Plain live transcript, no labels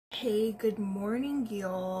Hey, good morning,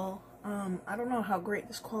 y'all. I don't know how great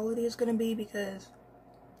this quality is gonna be because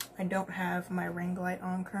I don't have my ring light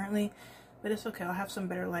on currently, but it's okay. I'll have some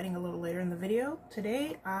better lighting a little later in the video.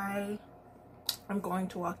 Today, I'm going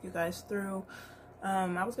to walk you guys through,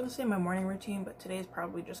 I was gonna say my morning routine, but today is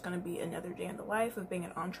probably just gonna be another day in the life of being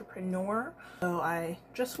an entrepreneur. So I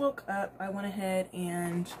just woke up, I went ahead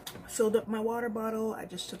and filled up my water bottle. I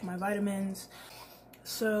just took my vitamins.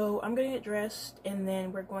 So I'm gonna get dressed and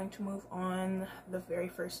then we're going to move on the very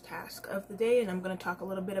first task of the day, and I'm gonna talk a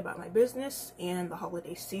little bit about my business and the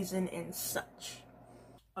holiday season and such.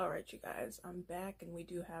 Alright, you guys, I'm back and we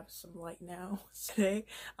do have some light now. Today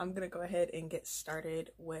I'm gonna go ahead and get started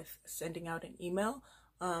with sending out an email.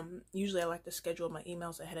 Usually I like to schedule my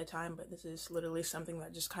emails ahead of time, but this is literally something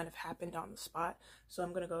that just kind of happened on the spot. So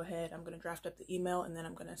I'm gonna go ahead, I'm gonna draft up the email, and then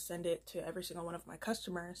I'm gonna send it to every single one of my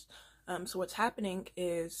customers. So what's happening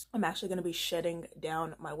is I'm actually going to be shutting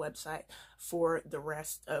down my website for the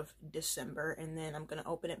rest of December, and then I'm going to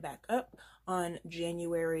open it back up on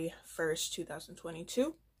January 1st,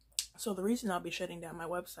 2022. So the reason I'll be shutting down my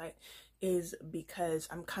website is because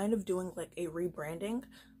I'm kind of doing like a rebranding,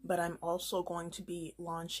 but I'm also going to be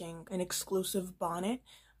launching an exclusive bonnet.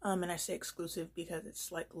 And I say exclusive because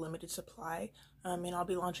it's like limited supply. And I'll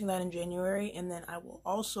be launching that in January, and then I will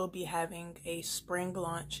also be having a spring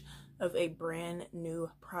launch of a brand new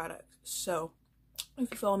product. So if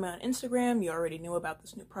you follow me on Instagram, you already knew about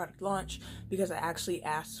this new product launch because I actually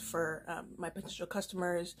asked for my potential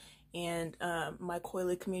customers and my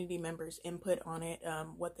Coily community members' input on it,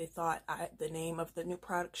 what they thought the name of the new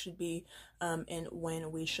product should be, and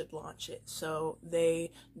when we should launch it. So they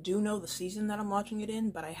do know the season that I'm launching it in,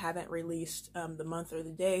 but I haven't released the month or the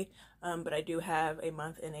day, but I do have a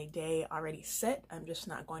month and a day already set. I'm just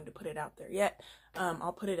not going to put it out there yet.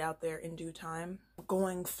 I'll put it out there in due time.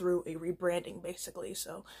 Going through a rebranding basically,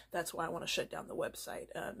 so that's why I want to shut down the website.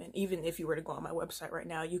 And even if you were to go on my website right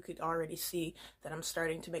now, you could already see that I'm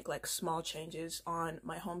starting to make like small changes on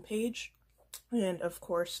my homepage. And of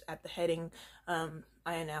course at the heading,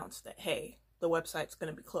 I announced that, hey, the website's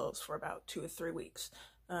going to be closed for about 2 or 3 weeks.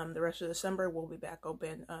 The rest of December will be back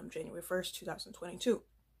open January 1st, 2022.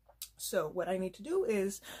 So what I need to do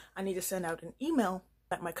is I need to send out an email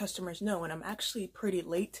let my customers know, and I'm actually pretty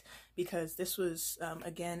late because this was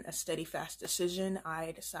again a steady fast decision.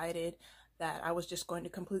 I decided that I was just going to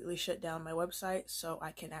completely shut down my website so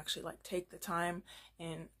I can actually like take the time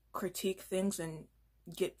and critique things and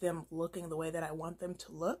get them looking the way that I want them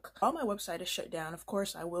to look. While my website is shut down, of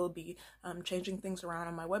course I will be changing things around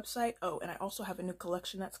on my website. Oh, and I also have a new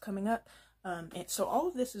collection that's coming up. And so all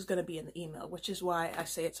of this is going to be in the email, which is why I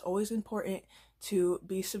say it's always important to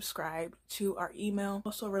be subscribed to our email.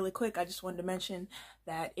 Also, really quick, I just wanted to mention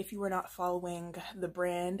that if you are not following the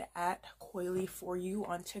brand at Coily for You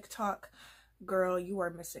on TikTok, girl, you are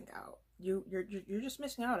missing out. You're just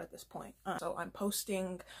missing out at this point. So I'm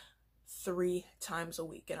posting 3 times a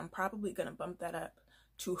week, and I'm probably going to bump that up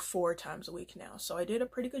to 4 times a week now. So I did a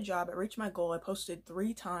pretty good job. I reached my goal. I posted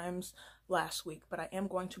 3 times last week, but I am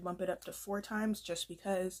going to bump it up to 4 times just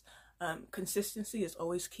because consistency is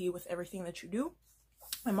always key with everything that you do.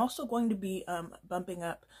 I'm also going to be bumping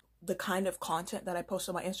up the kind of content that I post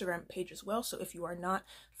on my Instagram page as well. So if you are not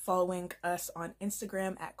following us on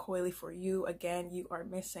Instagram at Coily for You, again, you are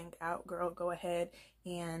missing out, girl. Go ahead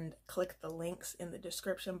and click the links in the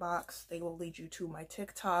description box. They will lead you to my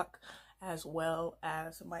TikTok as well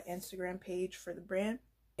as my Instagram page for the brand.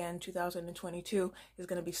 And 2022 is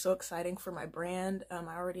going to be so exciting for my brand.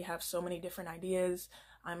 I already have so many different ideas.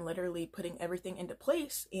 I'm literally putting everything into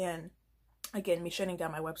place, and again, me shutting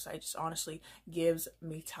down my website just honestly gives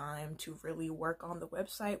me time to really work on the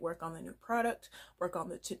website, work on the new product, work on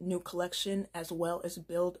the new collection, as well as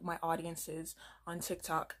build my audiences on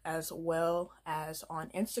TikTok as well as on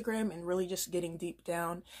Instagram, and really just getting deep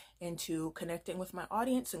down into connecting with my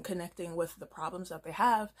audience and connecting with the problems that they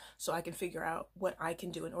have so I can figure out what I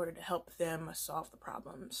can do in order to help them solve the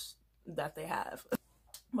problems that they have.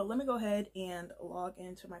 But let me go ahead and log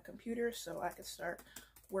into my computer so I can start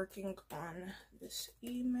working on this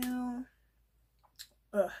email.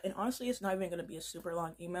 And honestly, it's not even going to be a super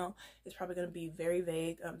long email. It's probably going to be very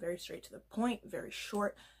vague, very straight to the point, very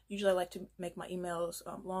short. Usually I like to make my emails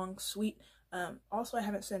long, sweet. Also, I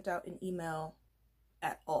haven't sent out an email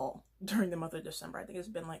at all during the month of December. I think it's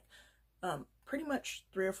been like pretty much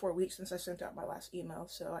 3 or 4 weeks since I sent out my last email.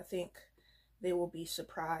 So I think they will be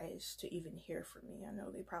surprised to even hear from me. I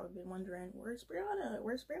know they've probably been wondering, where's Bre'Aunna?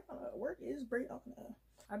 Where's Bre'Aunna? Where is Bre'Aunna?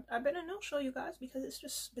 I've been a no-show, you guys, because it's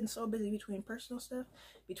just been so busy between personal stuff,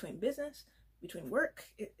 between business, between work,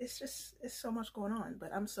 it's so much going on.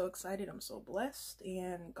 But I'm so excited, I'm so blessed,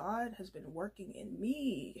 and God has been working in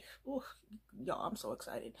me. Ooh, y'all, I'm so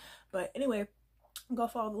excited. But anyway, go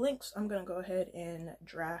follow the links. I'm gonna go ahead and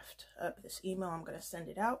draft up this email. I'm gonna send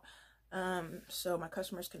it out so my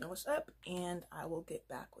customers can know what's up, and I will get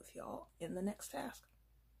back with y'all in the next task.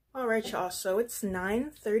 All right, y'all, so it's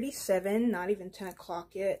 9:37, not even 10 o'clock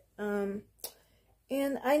yet,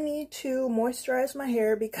 and I need to moisturize my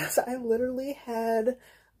hair because I literally had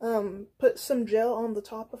put some gel on the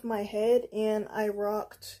top of my head, and I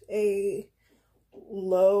rocked a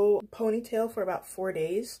low ponytail for about 4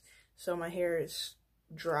 days, so my hair is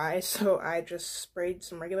dry. So I just sprayed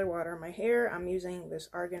some regular water on my hair. I'm using this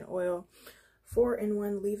Argan Oil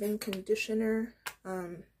 4-in-1 leave-in conditioner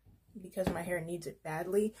because my hair needs it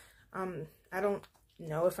badly. I don't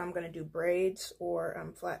know if I'm going to do braids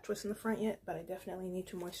or flat twists in the front yet, but I definitely need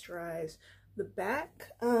to moisturize the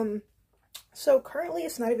back. So currently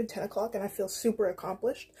it's not even 10 o'clock and I feel super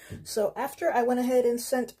accomplished. So after I went ahead and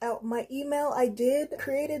sent out my email, I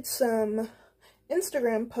created some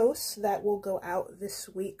Instagram posts that will go out this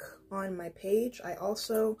week on my page. I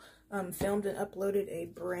also filmed and uploaded a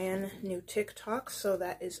brand new TikTok, so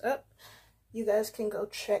that is up. You guys can go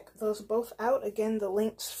check those both out. Again, the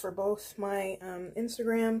links for both my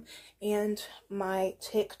Instagram and my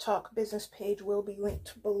TikTok business page will be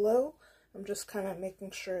linked below. I'm just kind of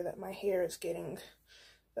making sure that my hair is getting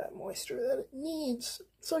that moisture that it needs.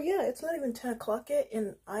 So yeah, it's not even 10 o'clock yet,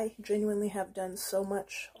 and I genuinely have done so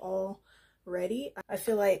much already. I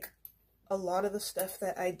feel like a lot of the stuff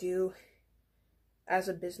that I do as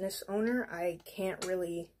a business owner, I can't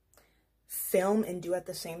really film and do at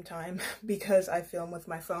the same time because I film with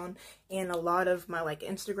my phone, and a lot of my like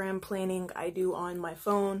Instagram planning I do on my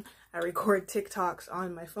phone. I record TikToks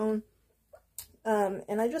on my phone,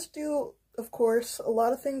 and I just do, of course, a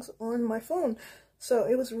lot of things on my phone. So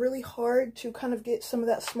it was really hard to kind of get some of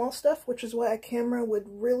that small stuff, which is why a camera would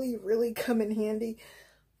really come in handy.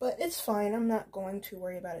 But it's fine, I'm not going to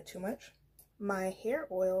worry about it too much. My hair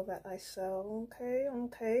oil that I sell,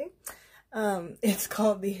 okay. It's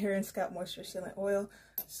called the Hair and Scalp Moisture Sealant Oil.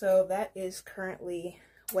 So that is currently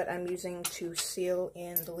what I'm using to seal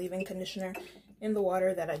in the leave-in conditioner in the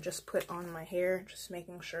water that I just put on my hair. Just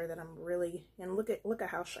making sure that I'm really, and look at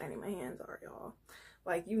how shiny my hands are, y'all.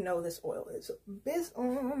 Like, you know this oil is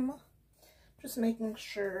Bre'Aunna. Just making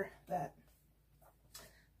sure that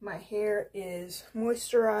my hair is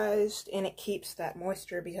moisturized and it keeps that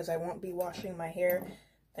moisture, because I won't be washing my hair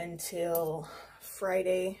until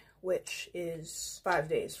Friday, which is 5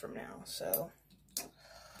 days from now. So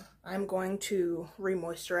I'm going to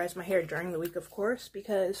re-moisturize my hair during the week, of course,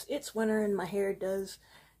 because it's winter and my hair does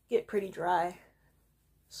get pretty dry.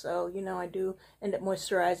 So, you know, I do end up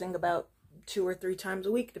moisturizing about 2 or 3 times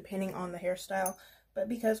a week, depending on the hairstyle. But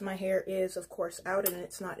because my hair is, of course, out and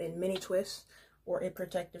it's not in mini twists or a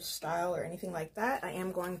protective style or anything like that, I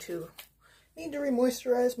am going to need to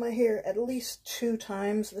re-moisturize my hair at least 2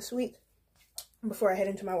 times this week before I head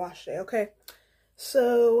into my wash day, okay?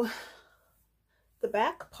 So the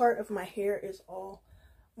back part of my hair is all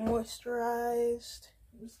moisturized.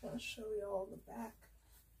 I'm just going to show you all the back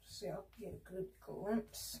so y'all get a good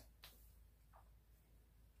glimpse.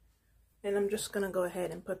 And I'm just going to go ahead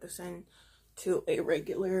and put this in to a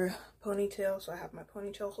regular ponytail. So I have my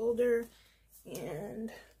ponytail holder,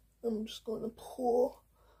 and I'm just going to pull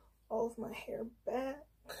all of my hair back.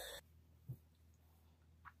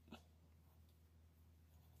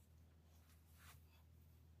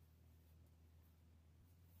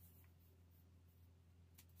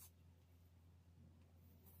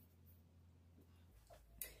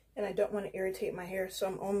 And I don't want to irritate my hair, so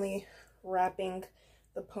I'm only wrapping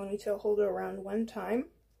the ponytail holder around 1 time.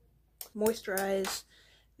 Moisturize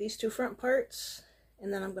these 2 front parts,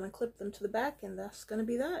 and then I'm going to clip them to the back, and that's going to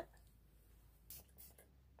be that.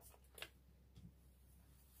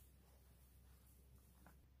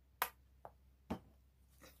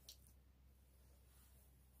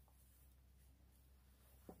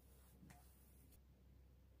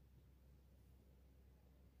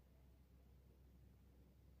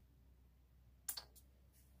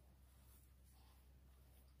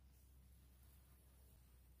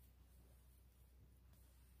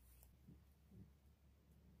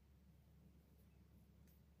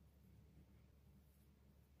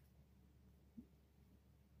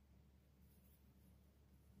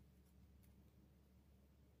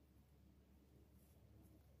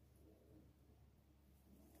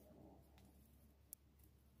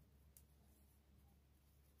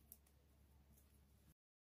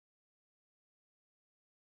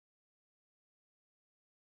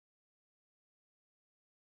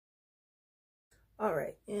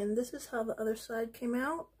 Alright, and this is how the other side came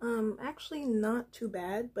out. Actually not too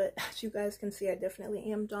bad, but as you guys can see, I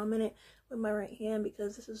definitely am dominant with my right hand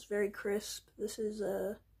because this is very crisp. This is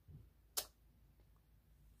you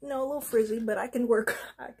know, a little frizzy, but I can work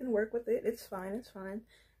with it. It's fine, it's fine.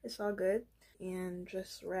 It's all good. And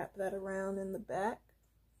just wrap that around in the back.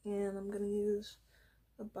 And I'm gonna use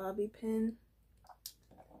a bobby pin.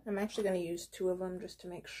 I'm actually gonna use 2 of them just to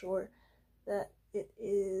make sure that it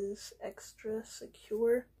is extra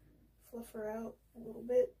secure. Fluff her out a little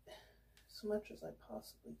bit, as much as I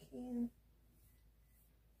possibly can.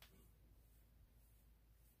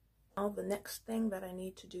 Now the next thing that I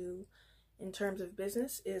need to do in terms of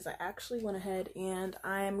business is I actually went ahead and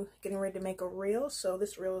I'm getting ready to make a reel. So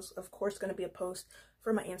this reel is of course going to be a post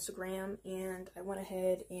for my Instagram, and I went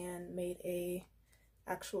ahead and made a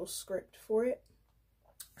actual script for it.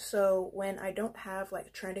 So when I don't have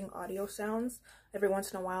like trending audio sounds, every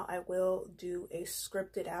once in a while I will do a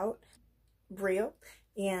scripted out reel,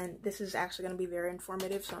 and this is actually going to be very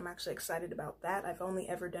informative, so I'm actually excited about that. I've only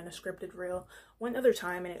ever done a scripted reel one other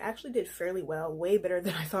time, and it actually did fairly well, way better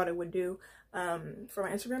than I thought it would do for my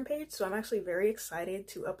Instagram page, so I'm actually very excited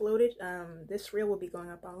to upload it. This reel will be going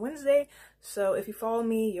up on Wednesday, so if you follow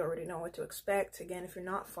me, you already know what to expect. Again, if you're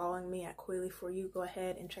not following me at Coily4You, go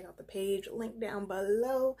ahead and check out the page, link down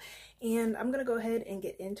below, and I'm gonna go ahead and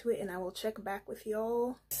get into it, and I will check back with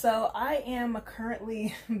y'all. So I am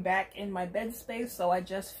currently back in my bed space, so I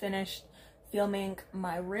just finished filming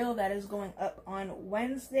my reel that is going up on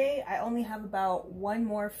Wednesday. I only have about 1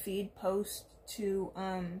 more feed post to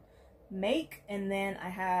make, and then I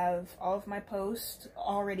have all of my posts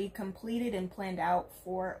already completed and planned out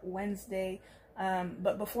for Wednesday.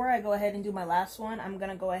 But before I go ahead and do my last one, I'm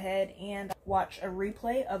gonna go ahead and watch a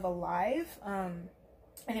replay of a live, and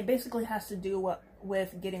it basically has to do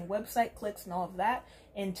with getting website clicks and all of that.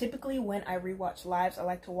 And typically when I rewatch lives, I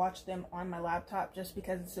like to watch them on my laptop just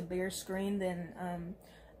because it's a bigger screen than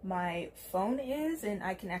my phone is, and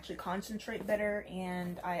I can actually concentrate better,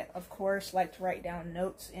 and I of course like to write down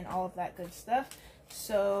notes and all of that good stuff.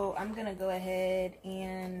 So I'm gonna go ahead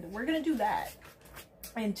and we're gonna do that.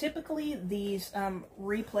 And typically these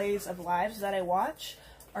replays of lives that I watch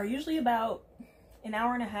are usually about an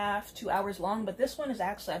hour and a half, 2 hours long, but this one is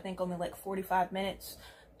actually I think only like 45 minutes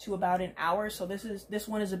to about an hour, so this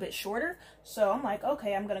one is a bit shorter. So I'm like,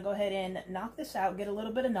 okay, I'm gonna go ahead and knock this out, get a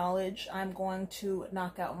little bit of knowledge. I'm going to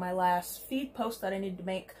knock out my last feed post that I need to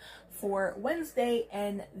make for Wednesday,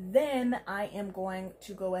 and then I am going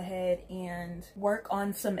to go ahead and work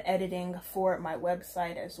on some editing for my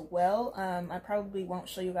website as well. I probably won't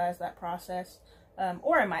show you guys that process,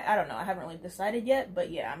 or I might, I don't know, I haven't really decided yet, but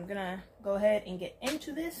yeah, I'm gonna go ahead and get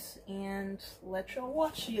into this and let y'all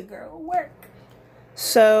watch your girl work.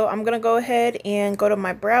 So I'm gonna go ahead and go to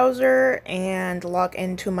my browser and log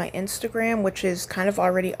into my Instagram, which is kind of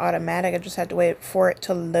already automatic. I just had to wait for it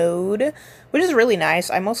to load, which is really nice.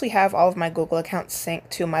 I mostly have all of my Google accounts synced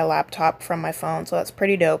to my laptop from my phone, so that's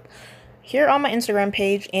pretty dope. Here on my Instagram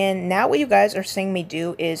page, and now what you guys are seeing me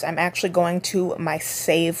do is I'm actually going to my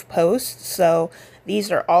save posts. So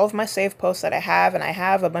these are all of my save posts that I have, and I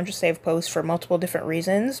have a bunch of save posts for multiple different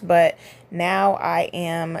reasons, but now I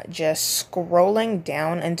am just scrolling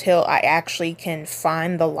down until I actually can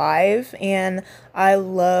find the live. And I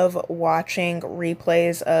love watching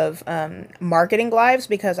replays of marketing lives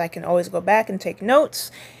because I can always go back and take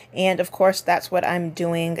notes. And of course, that's what I'm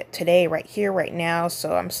doing today, right here, right now.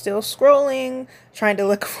 So I'm still scrolling, trying to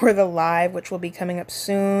look for the live, which will be coming up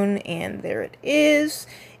soon. And there it is.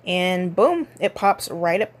 And boom, it pops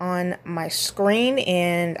right up on my screen,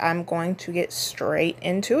 and I'm going to get straight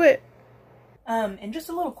into it. And just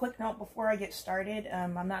a little quick note before I get started,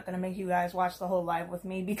 I'm not going to make you guys watch the whole live with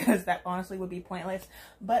me because that honestly would be pointless.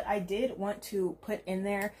 But I did want to put in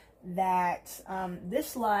there that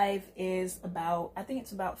this live is about, I think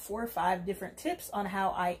it's about 4 or 5 different tips on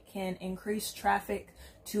how I can increase traffic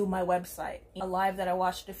to my website. A live that I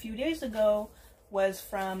watched a few days ago was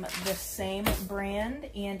from the same brand,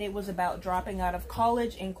 and it was about dropping out of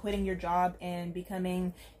college and quitting your job and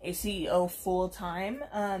becoming a CEO full-time.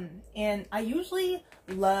 And I usually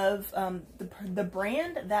love the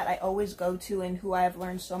brand that I always go to and who I have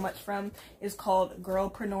learned so much from is called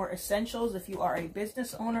Girlpreneur Essentials. If you are a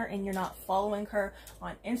business owner and you're not following her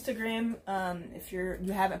on Instagram, if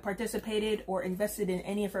you haven't participated or invested in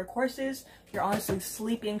any of her courses, you're honestly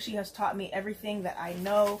sleeping. She has taught me everything that I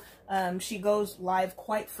know. She goes live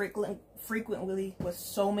quite frequently with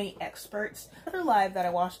so many experts. Another live that I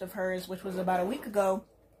watched of hers, which was about a week ago,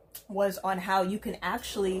 was on how you can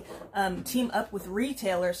actually team up with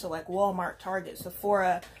retailers, so like Walmart, Target,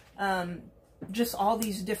 Sephora, just all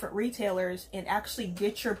these different retailers and actually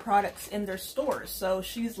get your products in their stores. So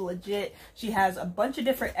she's legit. She has a bunch of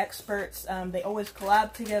different experts. They always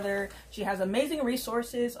collab together. She has amazing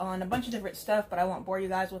resources on a bunch of different stuff, but I won't bore you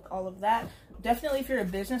guys with all of that. Definitely, if you're a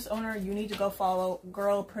business owner, you need to go follow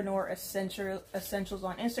Girlpreneur Essentials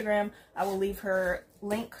on Instagram. I will leave her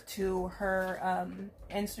link to her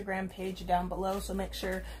Instagram page down below, so make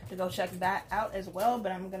sure to go check that out as well.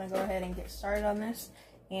 But I'm gonna go ahead and get started on this,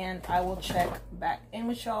 and I will check back in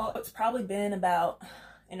with y'all. It's probably been about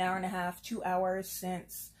an hour and a half, 2 hours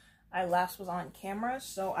since I last was on camera,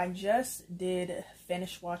 so I just did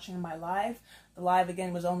finish watching my live. The live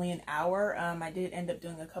again was only an hour. I did end up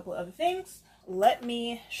doing a couple of other things. Let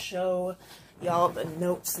me show y'all the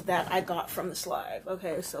notes that I got from this live.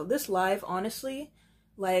 Okay, so this live, honestly,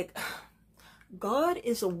 like, God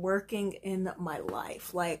is working in my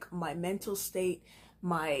life, like my mental state,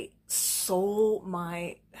 my soul,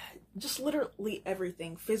 my just literally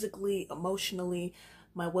everything, physically, emotionally,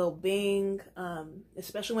 my well-being,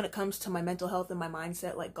 especially when it comes to my mental health and my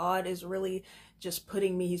mindset. Like, God is really just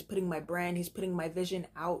putting me, he's putting my brand, he's putting my vision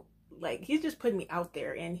out. Like, he's just putting me out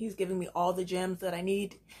there, and he's giving me all the gems that I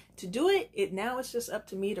need to do it. Now it's just up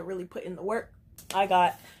to me to really put in the work. I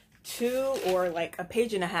got 2 or like a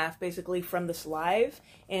page and a half basically from this live.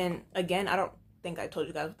 And again, I don't think I told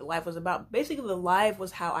you guys what the live was about. Basically, the live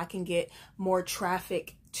was how I can get more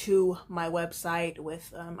traffic to my website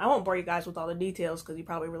with, I won't bore you guys with all the details because you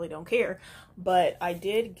probably really don't care, but I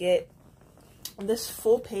did get this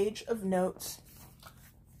full page of notes,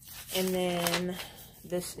 and then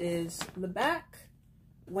this is the back.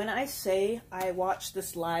 When I say I watched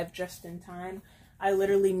this live just in time, I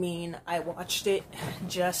literally mean I watched it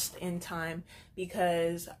just in time,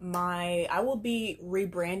 because I will be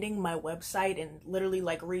rebranding my website and literally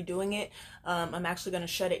like redoing it. I'm actually going to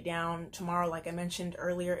shut it down tomorrow, like I mentioned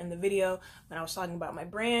earlier in the video when I was talking about my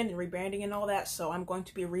brand and rebranding and all that. So I'm going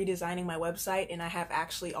to be redesigning my website, and I have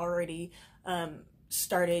actually already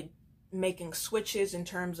started making switches in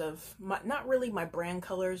terms of not really my brand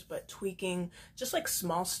colors, but tweaking just like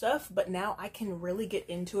small stuff. But now I can really get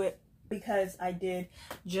into it because I did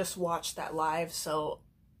just watch that live. So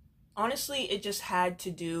honestly, it just had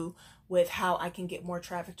to do with how I can get more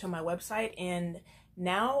traffic to my website, and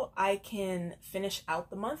now I can finish out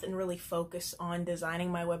the month and really focus on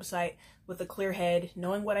designing my website with a clear head,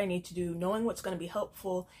 knowing what I need to do, knowing what's going to be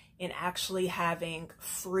helpful, and actually having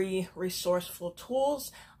free resourceful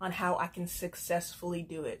tools on how I can successfully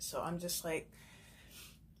do it. So I'm just like,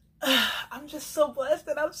 I'm just so blessed,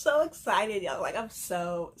 and I'm so excited, y'all. Like, I'm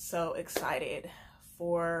so excited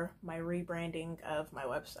for my rebranding of my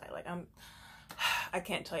website. Like, I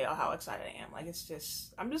can't tell y'all how excited I am. Like, it's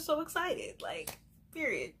just, I'm just so excited. Like,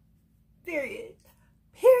 period.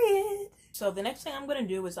 So the next thing I'm gonna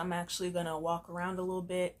do is I'm actually gonna walk around a little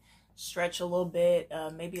bit, stretch a little bit,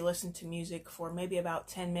 maybe listen to music for maybe about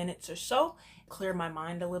 10 minutes or so, clear my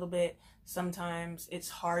mind a little bit. Sometimes it's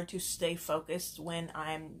hard to stay focused when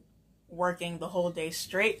I'm working the whole day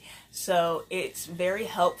straight, so it's very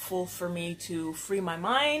helpful for me to free my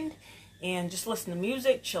mind and just listen to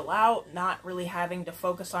music, chill out, not really having to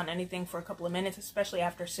focus on anything for a couple of minutes, especially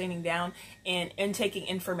after sitting down and intaking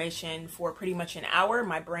information for pretty much an hour.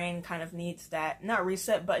 My brain kind of needs that, not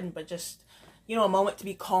reset button, but just, you know, a moment to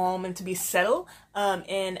be calm and to be settled.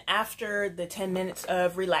 And after the 10 minutes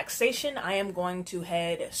of relaxation, I am going to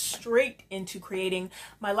head straight into creating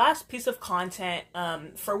my last piece of content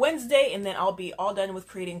for Wednesday, and then I'll be all done with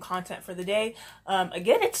creating content for the day.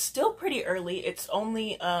 Again, it's still pretty early. It's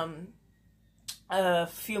only a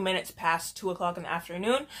few minutes past 2 o'clock in the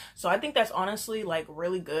afternoon. So I think that's honestly like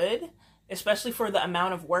really good, especially for the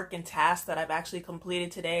amount of work and tasks that I've actually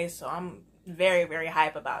completed today. So I'm very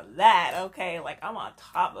hype about that. Okay, like, I'm on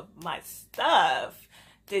top of my stuff.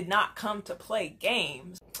 Did not come to play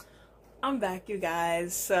games. I'm back, you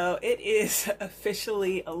guys. So it is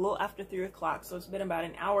officially a little after 3 o'clock. So it's been about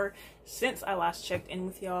an hour since I last checked in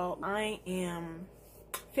with y'all. I am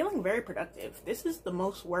feeling very productive. This is the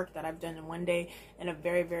most work that I've done in one day in a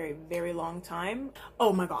very long time.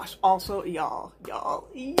 Oh my gosh. Also, y'all,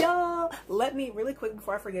 let me really quick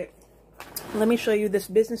before I forget, let me show you this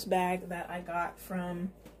business bag that I got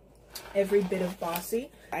from Every Bit of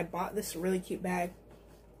Bossy. I bought this really cute bag.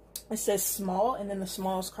 It says small, and then the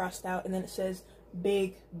small is crossed out, and then it says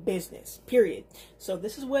big business, period. So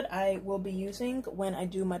this is what I will be using when I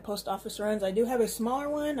do my post office runs. I do have a smaller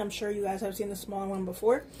one. I'm sure you guys have seen the smaller one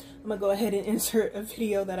before. I'm gonna go ahead and insert a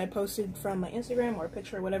video that I posted from my Instagram, or a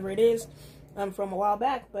picture, or whatever it is, from a while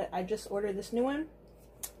back, but I just ordered this new one,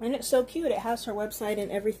 and it's so cute. It has her website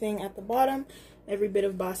and everything at the bottom,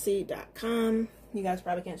 everybitofbossy.com. You guys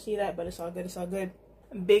probably can't see that, but it's all good. It's all good.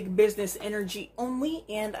 Big business energy only.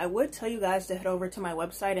 And I would tell you guys to head over to my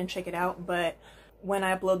website and check it out, but when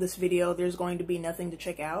I upload this video, there's going to be nothing to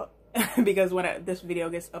check out because when this video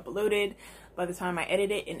gets uploaded, by the time I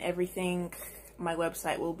edit it and everything, my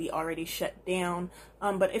website will be already shut down.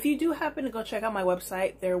 But if you do happen to go check out my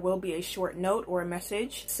website, there will be a short note or a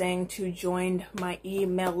message saying to join my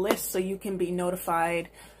email list so you can be notified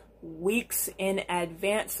weeks in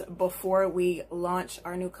advance before we launch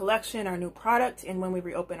our new collection, our new product, and when we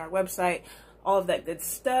reopen our website, all of that good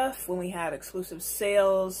stuff, when we have exclusive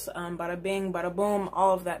sales, bada bing, bada boom,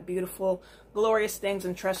 all of that beautiful, glorious things.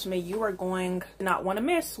 And trust me, you are going to not want to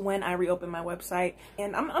miss when I reopen my website.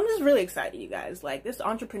 And I'm just really excited, you guys. Like, this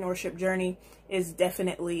entrepreneurship journey is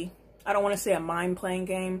definitely, I don't want to say a mind-playing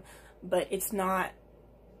game, but it's not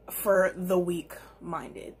for the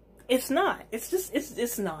weak-minded. It's not. It's just,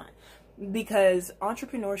 it's not. Because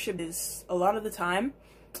entrepreneurship is a lot of the time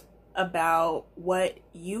about what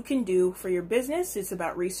you can do for your business. It's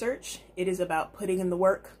about research. It is about putting in the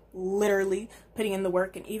work, literally putting in the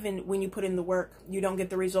work. And even when you put in the work, you don't get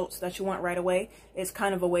the results that you want right away. It's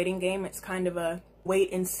kind of a waiting game. It's kind of a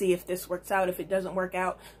wait and see if this works out. If it doesn't work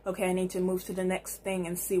out, okay, I need to move to the next thing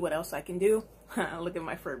and see what else I can do. Look at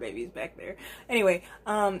my fur babies back there. Anyway,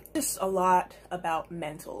 just a lot about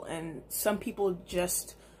mental, and some people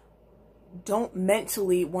just don't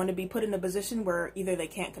mentally want to be put in a position where either they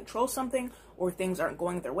can't control something or things aren't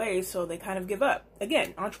going their way, so they kind of give up.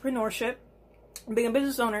 Again, entrepreneurship, being a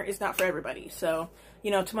business owner is not for everybody. So,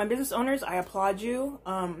 you know, to my business owners, I applaud you.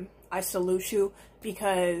 I salute you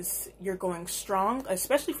because you're going strong,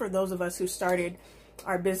 especially for those of us who started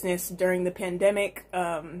our business during the pandemic.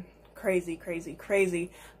 Crazy.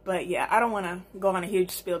 But yeah, I don't want to go on a huge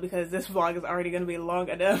spiel because this vlog is already going to be long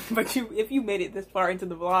enough. But if you made it this far into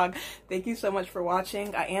the vlog, thank you so much for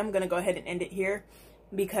watching. I am going to go ahead and end it here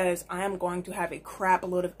because I am going to have a crap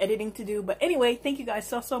load of editing to do. But anyway, thank you guys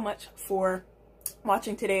so much for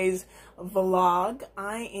watching today's vlog.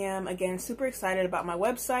 I am again super excited about my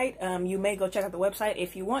website. You may go check out the website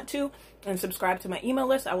if you want to and subscribe to my email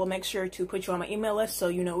list. I will make sure to put you on my email list so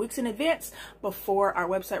you know weeks in advance before our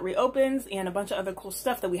website reopens, and a bunch of other cool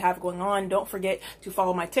stuff that we have going on. Don't forget to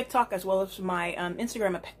follow my TikTok as well as my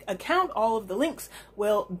Instagram account. All of the links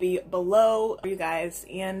will be below for you guys.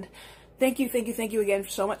 And thank you again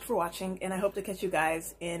so much for watching, and I hope to catch you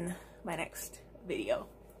guys in my next video.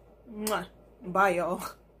 Mwah. Bye,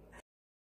 y'all.